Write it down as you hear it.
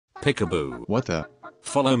Peekaboo. What the?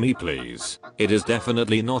 Follow me please. It is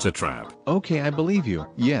definitely not a trap. Okay, I believe you.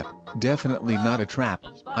 Yep, definitely not a trap.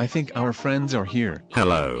 I think our friends are here.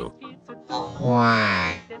 Hello.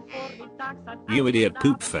 Why? You idiot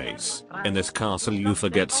poop face. In this castle you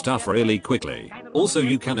forget stuff really quickly. Also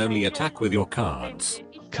you can only attack with your cards.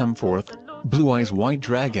 Come forth, Blue Eyes White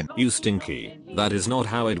Dragon. You stinky. That is not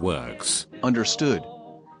how it works. Understood.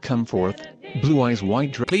 Come forth, Blue Eyes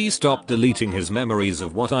White Dragon. Please stop deleting his memories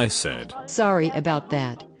of what I said. Sorry about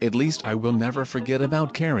that. At least I will never forget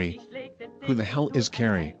about Carrie. Who the hell is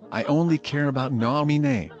Carrie? I only care about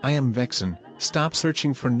Namine. I am Vexen. Stop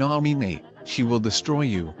searching for Namine. She will destroy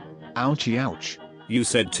you. Ouchie ouch. You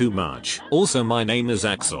said too much. Also my name is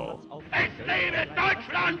Axel.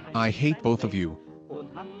 I hate both of you.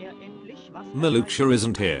 Maluksha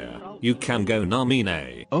isn't here. You can go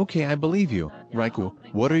Namine. Okay, I believe you. Raikou,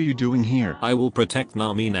 what are you doing here? I will protect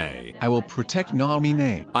Namine. I will protect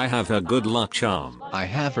Namine. I have her good luck charm. I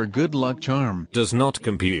have her good luck charm. Does not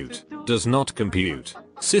compute. Does not compute.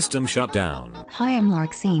 System shut down. Hi, I'm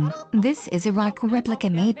Larxene. This is a Raikou replica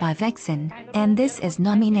made by Vexen, and this is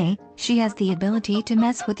Namine. She has the ability to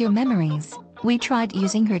mess with your memories. We tried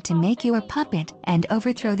using her to make you a puppet and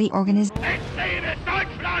overthrow the organization.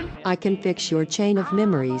 I can fix your chain of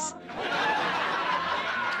memories.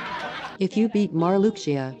 If you beat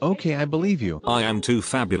Marluxia. Okay, I believe you. I am too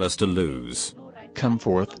fabulous to lose. Come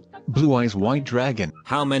forth, Blue Eyes White Dragon.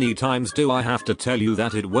 How many times do I have to tell you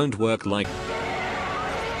that it won't work like...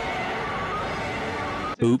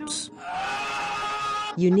 Oops.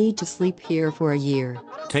 You need to sleep here for a year.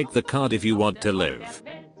 Take the card if you want to live.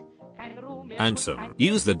 Ansem.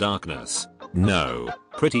 Use the darkness. No.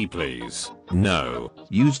 Pretty please. No.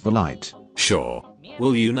 Use the light. Sure.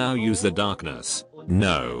 Will you now use the darkness?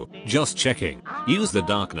 No. Just checking. Use the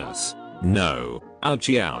darkness. No.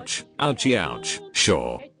 Ouchie ouch. Ouchie ouch.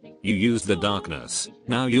 Sure. You used the darkness.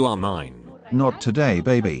 Now you are mine. Not today,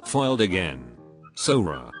 baby. Foiled again.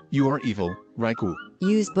 Sora. You are evil, Raikou.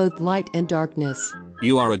 Use both light and darkness.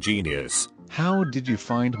 You are a genius. How did you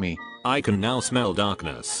find me? I can now smell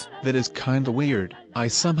darkness. That is kinda weird. I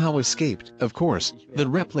somehow escaped. Of course, the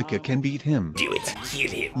replica can beat him. Do it. Kill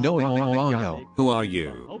him. No. Who are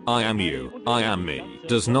you? I am you. I am me.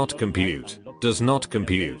 Does not compute. Does not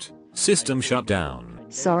compute. System shut down.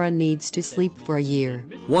 Sora needs to sleep for a year.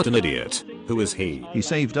 What an idiot. Who is he? He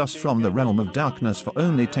saved us from the realm of darkness for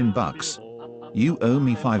only $10. You owe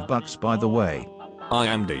me $5 by the way. I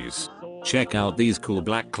am these. Check out these cool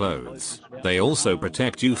black clothes. They also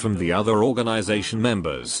protect you from the other organization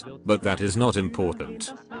members, but that is not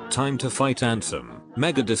important. Time to fight Ansem.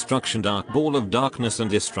 Mega Destruction, Dark Ball of Darkness and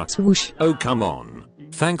Destruct. Swoosh. Oh come on.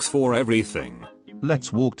 Thanks for everything.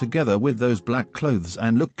 Let's walk together with those black clothes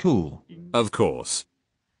and look cool. Of course.